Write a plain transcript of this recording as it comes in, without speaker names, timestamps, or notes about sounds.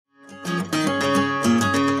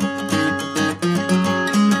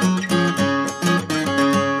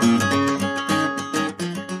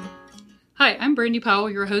Brandy Powell,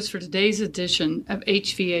 your host for today's edition of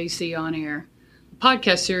HVAC On Air, a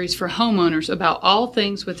podcast series for homeowners about all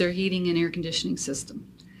things with their heating and air conditioning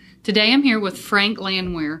system. Today I'm here with Frank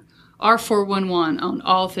Landwehr, R411 on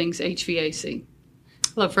all things HVAC.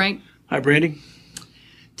 Hello, Frank. Hi, Brandy.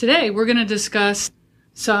 Today we're going to discuss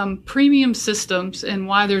some premium systems and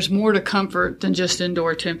why there's more to comfort than just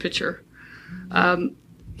indoor temperature.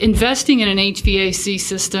 Investing in an HVAC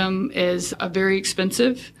system is very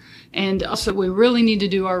expensive, and also we really need to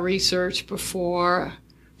do our research before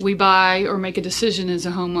we buy or make a decision as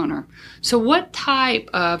a homeowner. So what type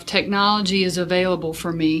of technology is available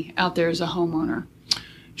for me out there as a homeowner?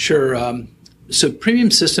 Sure. So premium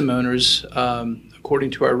system owners,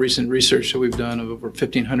 according to our recent research that we've done of over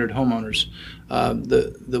 1,500 homeowners,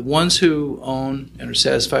 the ones who own and are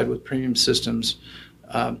satisfied with premium systems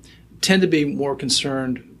tend to be more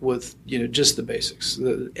concerned with just the basics.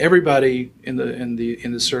 Everybody in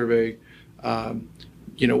the survey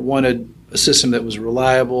wanted a system that was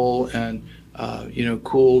reliable and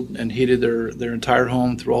cooled and heated their entire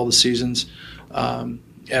home through all the seasons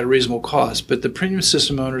at a reasonable cost. But the premium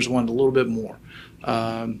system owners wanted a little bit more.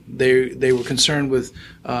 They were concerned with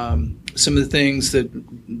some of the things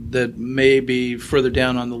that may be further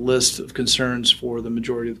down on the list of concerns for the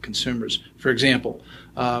majority of consumers. For example,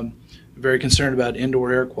 very concerned about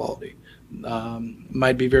indoor air quality,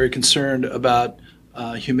 might be very concerned about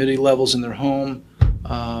humidity levels in their home,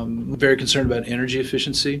 very concerned about energy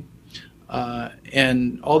efficiency,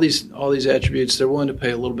 and all these attributes. They're willing to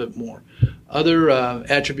pay a little bit more. Other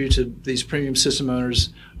attributes of these premium system owners,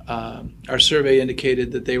 our survey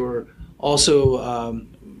indicated that they were also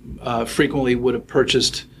frequently would have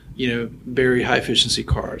purchased very high efficiency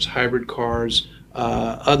cars, hybrid cars,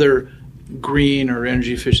 other green or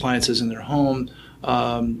energy efficient appliances in their home,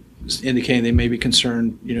 indicating they may be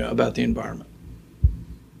concerned about the environment.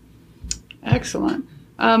 Excellent.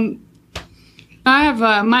 I have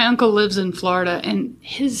my uncle lives in Florida, and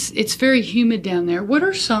it's very humid down there. What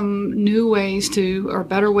are some new ways or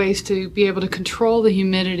better ways to be able to control the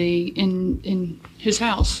humidity in his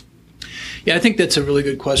house? Yeah, I think that's a really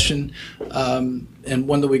good question, and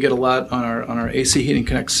one that we get a lot on our AC Heating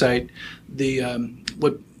Connect site.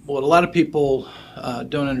 What a lot of people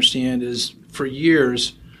don't understand is for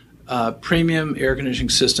years, premium air conditioning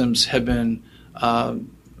systems have been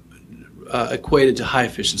equated to high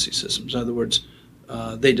efficiency systems. In other words,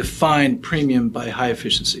 they define premium by high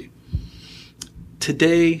efficiency.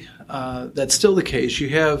 Today, that's still the case. You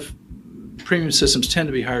have premium systems tend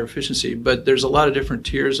to be higher efficiency, but there's a lot of different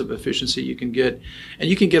tiers of efficiency you can get, and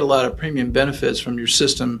you can get a lot of premium benefits from your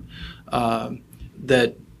system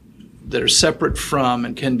that are separate from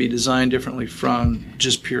and can be designed differently from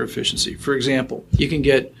just pure efficiency. For example, you can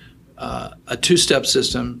get a two-step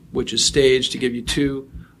system, which is staged to give you two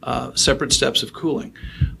separate steps of cooling.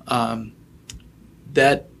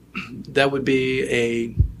 That would be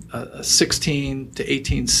a 16 to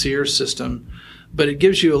 18 SEER system, but it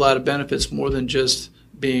gives you a lot of benefits more than just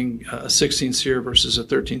being a 16 SEER versus a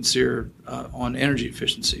 13 SEER on energy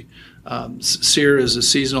efficiency. SEER is a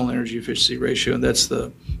seasonal energy efficiency ratio, and that's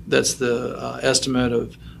the estimate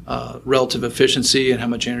of relative efficiency and how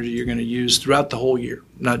much energy you're going to use throughout the whole year,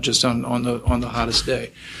 not just on the hottest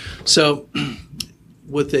day. So,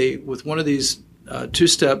 with one of these two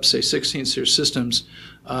steps, say 16 SEER systems,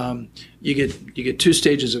 you get two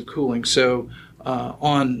stages of cooling. So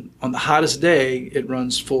on the hottest day, it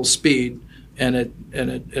runs full speed, and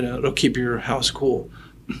it'll keep your house cool.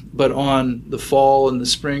 But on the fall and the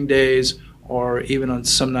spring days, or even on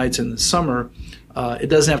some nights in the summer, it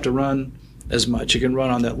doesn't have to run as much. You can run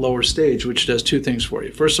on that lower stage, which does two things for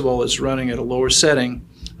you. First of all, it's running at a lower setting,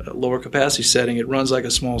 a lower capacity setting. It runs like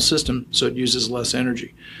a small system, so it uses less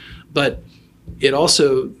energy. But it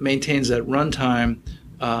also maintains that runtime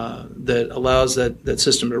that allows that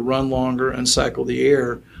system to run longer and cycle the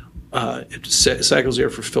air. It cycles the air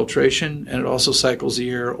for filtration, and it also cycles the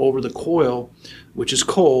air over the coil, which is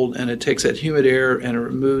cold, and it takes that humid air and it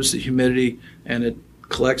removes the humidity, and it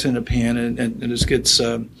collects in a pan and it just gets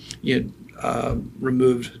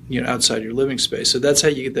removed outside your living space. So that's how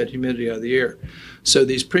you get that humidity out of the air. So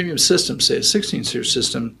these premium systems, say a 16 SEER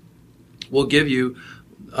system, will give you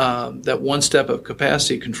that one step of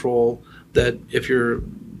capacity control that if you're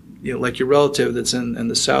like your relative that's in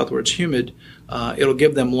the south where it's humid, it'll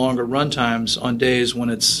give them longer run times on days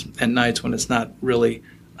and nights when it's not really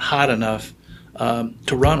hot enough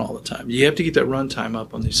to run all the time. You have to get that run time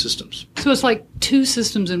up on these systems. So it's like two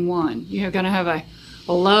systems in one. You're going to have a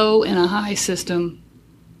low and a high system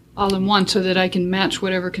all in one so that I can match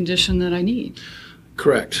whatever condition that I need.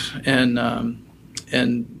 Correct. And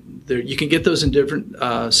there, you can get those in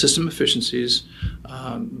different system efficiencies.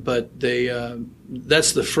 But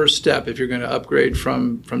that's the first step if you're going to upgrade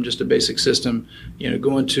from just a basic system.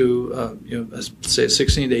 Go into let's say a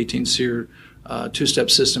 16 to 18 SEER two-step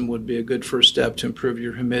system would be a good first step to improve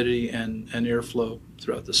your humidity and airflow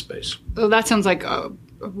throughout the space. Well, that sounds like a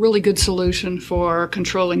really good solution for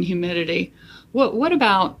controlling humidity. What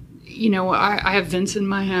about, I have vents in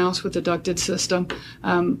my house with a ducted system,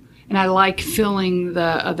 and I like feeling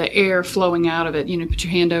the air flowing out of it. Put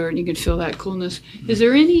your hand over it and you can feel that coolness. Is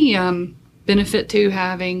there any benefit to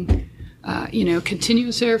having,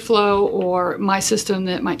 continuous airflow, or my system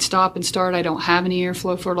that might stop and start? I don't have any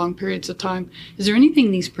airflow for long periods of time. Is there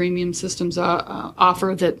anything these premium systems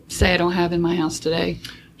offer that, say, I don't have in my house today?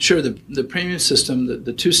 Sure. The premium system,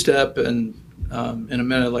 the two-step, and in a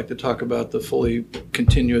minute I'd like to talk about the fully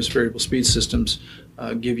continuous variable speed systems,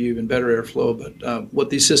 give you even better airflow. But what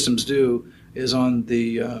these systems do is on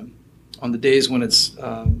the days when it's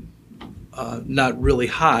not really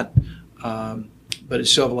hot, but it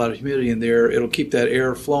still have a lot of humidity in there, it'll keep that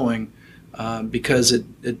air flowing because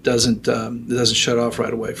it doesn't shut off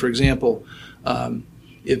right away. For example,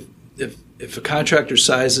 if a contractor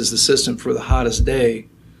sizes the system for the hottest day,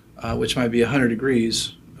 which might be 100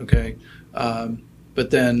 degrees, okay, but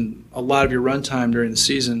then a lot of your runtime during the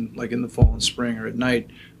season, like in the fall and spring or at night,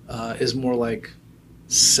 is more like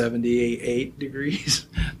 78 degrees,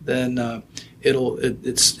 then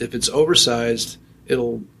if it's oversized,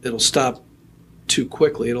 it'll stop too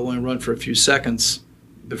quickly. It'll only run for a few seconds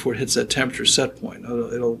before it hits that temperature set point.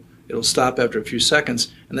 It'll stop after a few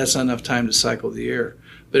seconds, and that's not enough time to cycle the air.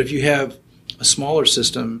 But if you have a smaller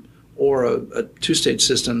system or a two-stage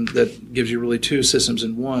system that gives you really two systems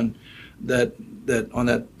in one, that on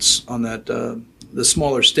the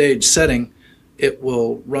smaller stage setting, it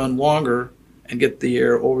will run longer and get the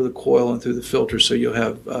air over the coil and through the filter, so you'll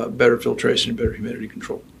have better filtration and better humidity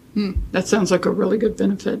control. That sounds like a really good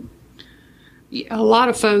benefit. A lot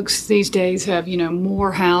of folks these days have,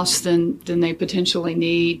 more house than they potentially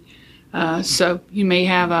need. So you may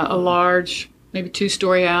have a large, maybe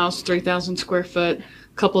two-story house, 3,000 square foot, a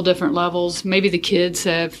couple different levels. Maybe the kids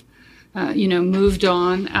have, moved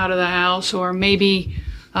on out of the house, or maybe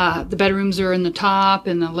the bedrooms are in the top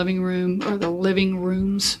and the living room, or the living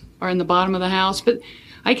rooms are in the bottom of the house. But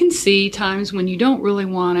I can see times when you don't really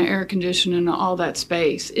want to air condition in all that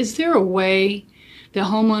space. Is there a way that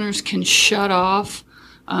homeowners can shut off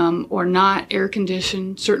or not air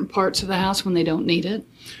condition certain parts of the house when they don't need it?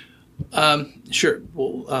 Sure.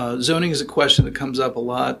 Well, zoning is a question that comes up a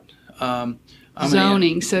lot.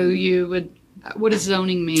 Zoning. So what does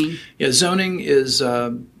zoning mean? Yeah, zoning is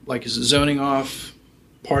zoning off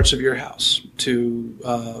parts of your house to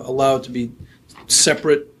allow it to be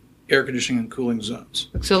separate air conditioning and cooling zones.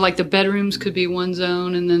 So like the bedrooms could be one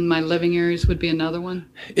zone and then my living areas would be another one?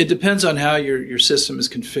 It depends on how your system is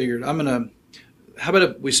configured. How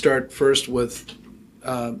about we start first with,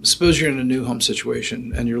 suppose you're in a new home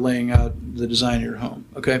situation and you're laying out the design of your home,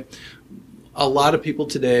 okay? A lot of people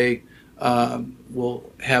today will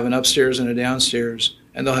have an upstairs and a downstairs,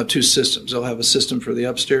 and they'll have two systems. They'll have a system for the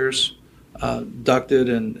upstairs, ducted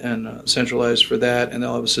and centralized for that, and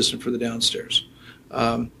they'll have a system for the downstairs.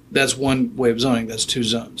 That's one way of zoning. That's two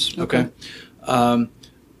zones. Okay.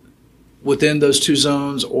 Within those two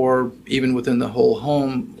zones, or even within the whole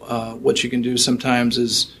home, what you can do sometimes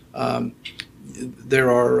is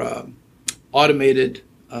there are automated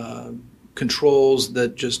controls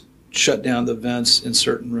that just shut down the vents in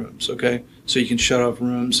certain rooms. Okay, so you can shut off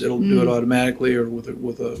rooms. It'll do it automatically or with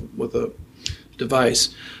a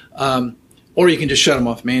device, or you can just shut them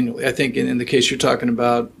off manually. I think in the case you're talking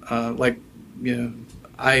about,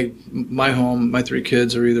 my home, my three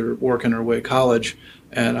kids are either working or away at college,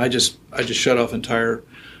 and I just shut off entire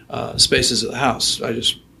spaces of the house. I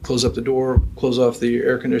just close up the door, close off the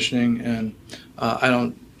air conditioning, and I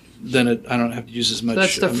don't have to use as much. So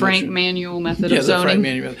that's the Frank manual method of zoning. Yeah, the Frank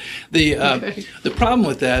manual method. The problem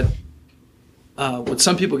with that, what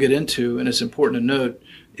some people get into, and it's important to note,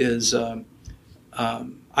 is I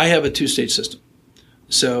have a two-stage system.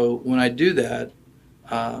 So when I do that,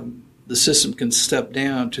 the system can step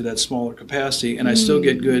down to that smaller capacity, and I still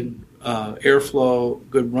get good airflow,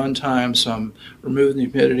 good run time, so I'm removing the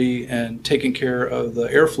humidity and taking care of the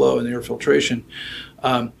airflow and the air filtration.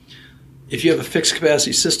 If you have a fixed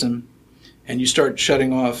capacity system and you start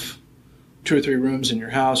shutting off 2 or 3 rooms in your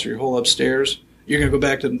house or your whole upstairs, you're going to go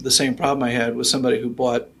back to the same problem I had with somebody who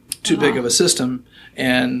bought too big of a system,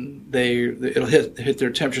 and it'll hit their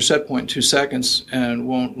temperature set point in 2 seconds and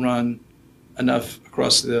won't run enough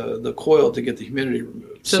across the coil to get the humidity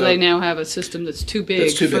removed. So they now have a system that's too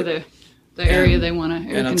big for the the area they want to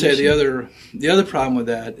air And I'll tell you the other problem with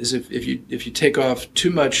that is if you take off too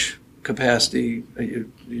much capacity, if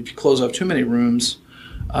you close off too many rooms,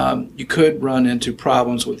 you could run into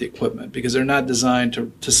problems with the equipment because they're not designed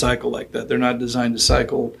to cycle like that. They're not designed to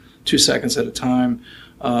cycle 2 seconds at a time.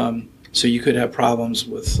 So you could have problems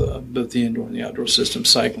with both the indoor and the outdoor system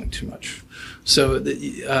cycling too much. So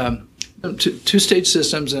two-stage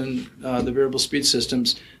systems and the variable speed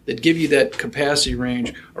systems that give you that capacity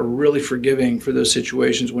range are really forgiving for those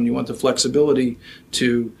situations when you want the flexibility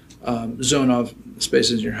to zone off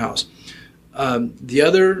spaces in your house. The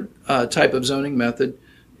other type of zoning method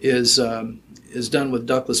is done with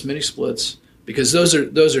ductless mini splits because those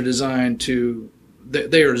are designed to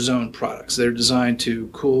they are zone products. They're designed to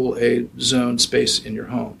cool a zone space in your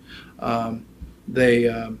home.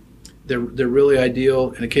 They're really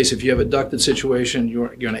ideal in a case if you have a ducted situation,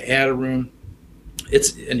 you're going to add a room.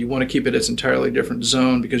 And you want to keep it as entirely different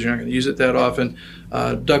zone because you're not going to use it that often.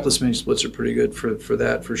 Ductless mini splits are pretty good for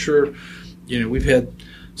that for sure. We've had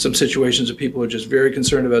some situations that people are just very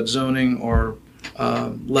concerned about zoning or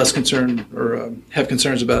less concerned or have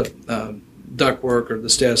concerns about ductwork or the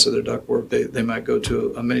status of their ductwork. They might go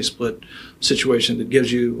to a mini split situation that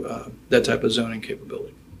gives you that type of zoning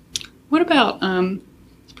capability. What about,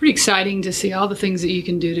 it's pretty exciting to see all the things that you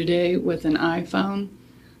can do today with an iPhone.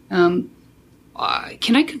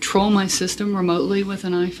 Can I control my system remotely with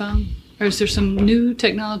an iPhone? Or is there some new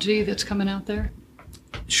technology that's coming out there?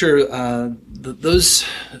 Sure. Those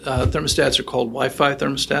thermostats are called Wi-Fi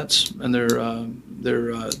thermostats, and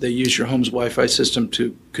they use your home's Wi-Fi system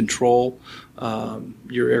to control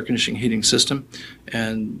your air conditioning heating system,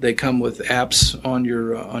 and they come with apps on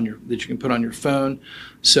your that you can put on your phone,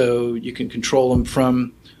 so you can control them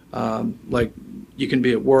from like you can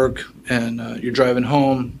be at work and you're driving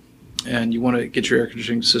home. And you want to get your air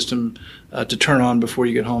conditioning system to turn on before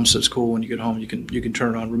you get home, so it's cool when you get home. You can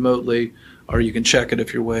turn it on remotely, or you can check it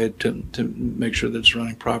if you're away to make sure that it's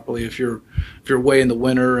running properly. If you're away in the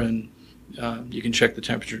winter, and you can check the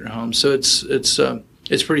temperature in your home. So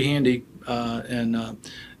it's pretty handy and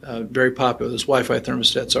very popular. Those Wi-Fi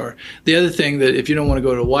thermostats are. The other thing that if you don't want to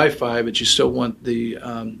go to Wi-Fi but you still want the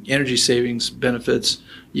energy savings benefits,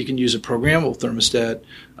 you can use a programmable thermostat,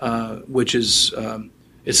 which is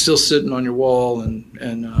it's still sitting on your wall,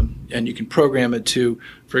 and you can program it to,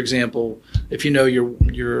 for example, if you know you're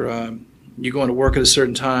going to work at a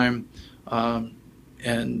certain time,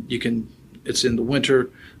 and it's in the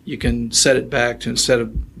winter, you can set it back to, instead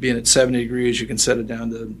of being at 70 degrees, you can set it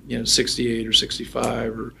down to 68 or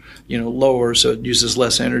 65 or lower, so it uses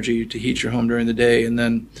less energy to heat your home during the day. And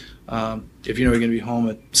then if you know you're going to be home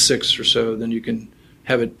at 6 or so, then you can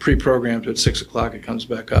have it pre-programmed at 6 o'clock. It comes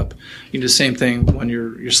back up. You can do the same thing when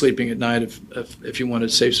you're sleeping at night. If you want to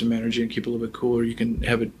save some energy and keep it a little bit cooler, you can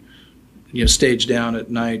have it stage down at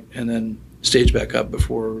night and then stage back up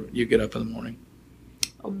before you get up in the morning.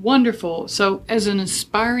 Wonderful. So as an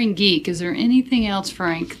aspiring geek, is there anything else,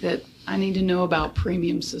 Frank, that I need to know about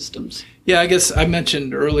premium systems? Yeah, I guess I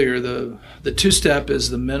mentioned earlier the two-step is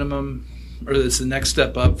the minimum, or it's the next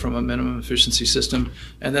step up from a minimum efficiency system,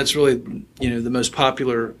 and that's really the most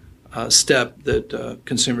popular step that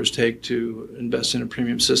consumers take to invest in a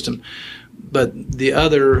premium system. But the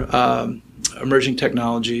other emerging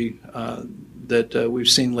technology that we've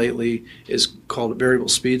seen lately is called a variable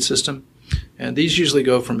speed system, and these usually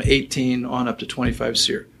go from 18 on up to 25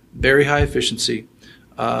 SEER. Very high efficiency.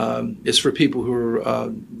 It's for people who are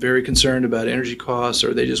very concerned about energy costs,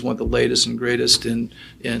 or they just want the latest and greatest in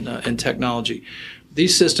technology.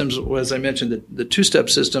 These systems, as I mentioned, the two-step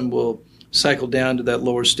system will cycle down to that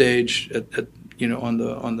lower stage on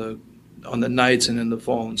the nights and in the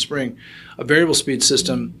fall and spring. A variable speed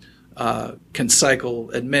system can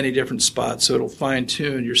cycle at many different spots, so it'll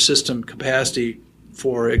fine-tune your system capacity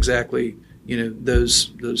for exactly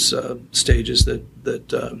those stages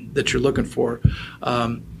that you're looking for.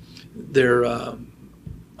 They're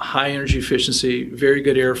high energy efficiency, very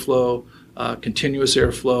good airflow, continuous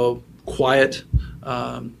airflow, quiet.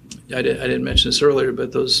 I didn't mention this earlier,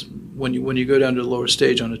 but those when you go down to the lower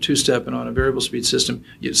stage on a two-step and on a variable speed system,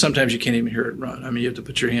 sometimes you can't even hear it run. I mean, you have to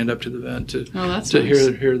put your hand up to the vent to nice.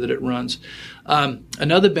 hear that it runs.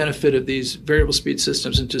 Another benefit of these variable speed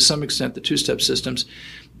systems, and to some extent the two-step systems,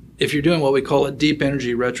 if you're doing what we call a deep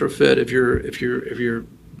energy retrofit, if you're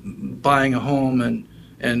buying a home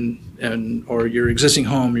and or your existing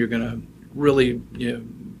home, you're going to really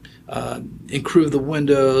improve the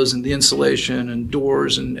windows and the insulation and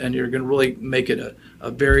doors, and you're going to really make it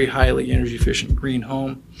a very highly energy efficient green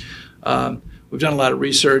home. We've done a lot of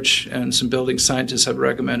research, and some building scientists have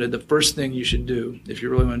recommended the first thing you should do if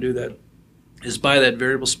you really want to do that is buy that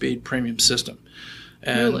variable speed premium system.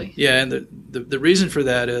 And, really? Yeah, and the reason for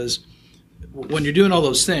that is when you're doing all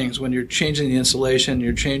those things, when you're changing the insulation,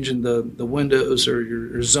 you're changing the windows, or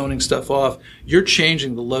you're zoning stuff off, you're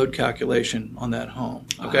changing the load calculation on that home,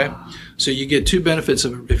 okay? So you get two benefits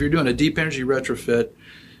of, if you're doing a deep energy retrofit,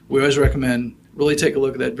 we always recommend really take a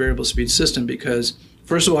look at that variable speed system, because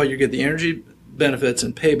first of all, you get the energy benefits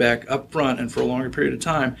and payback up front and for a longer period of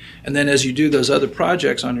time. And then as you do those other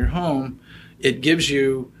projects on your home, it gives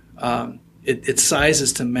you, it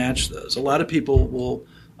sizes to match those. A lot of people will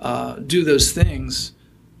do those things,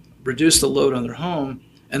 reduce the load on their home,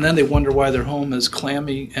 and then they wonder why their home is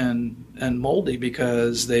clammy and moldy,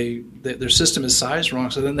 because their system is sized wrong.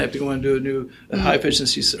 So then they have to go and do a new high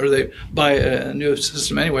efficiency, or they buy a new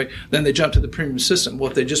system anyway. Then they jump to the premium system. Well,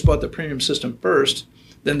 if they just bought the premium system first,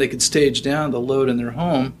 then they could stage down the load in their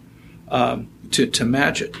home to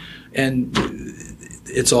match it. And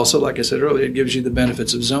it's also, like I said earlier, it gives you the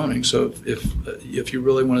benefits of zoning. So if you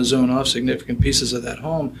really want to zone off significant pieces of that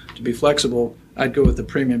home to be flexible, I'd go with the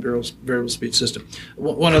premium variable speed system.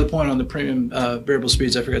 One other point on the premium variable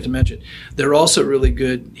speeds I forgot to mention. They're also really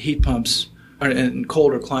good heat pumps in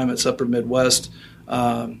colder climates, upper Midwest,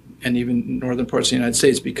 and even northern parts of the United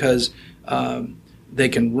States, because they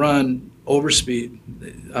can run overspeed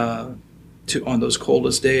on those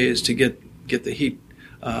coldest days to get the heat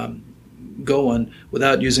going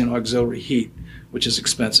without using auxiliary heat, which is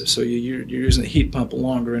expensive. So you're using the heat pump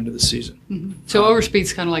longer into the season. Mm-hmm. So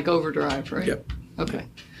overspeed's kind of like overdrive, right? Yep. Okay.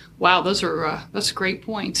 Wow, that's great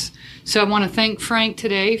points. So I want to thank Frank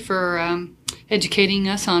today for educating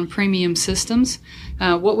us on premium systems.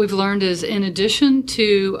 What we've learned is, in addition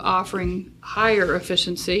to offering higher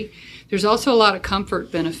efficiency, there's also a lot of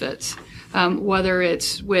comfort benefits, whether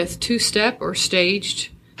it's with two-step or staged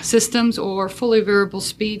systems or fully variable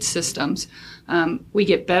speed systems. We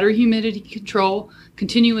get better humidity control,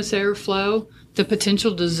 continuous airflow, the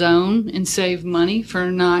potential to zone and save money for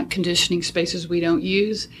not conditioning spaces we don't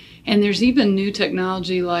use. And there's even new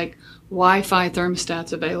technology like Wi-Fi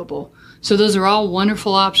thermostats available. So those are all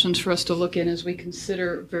wonderful options for us to look in as we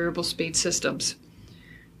consider variable speed systems.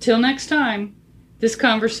 Till next time, this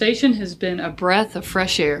conversation has been a breath of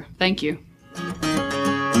fresh air. Thank you.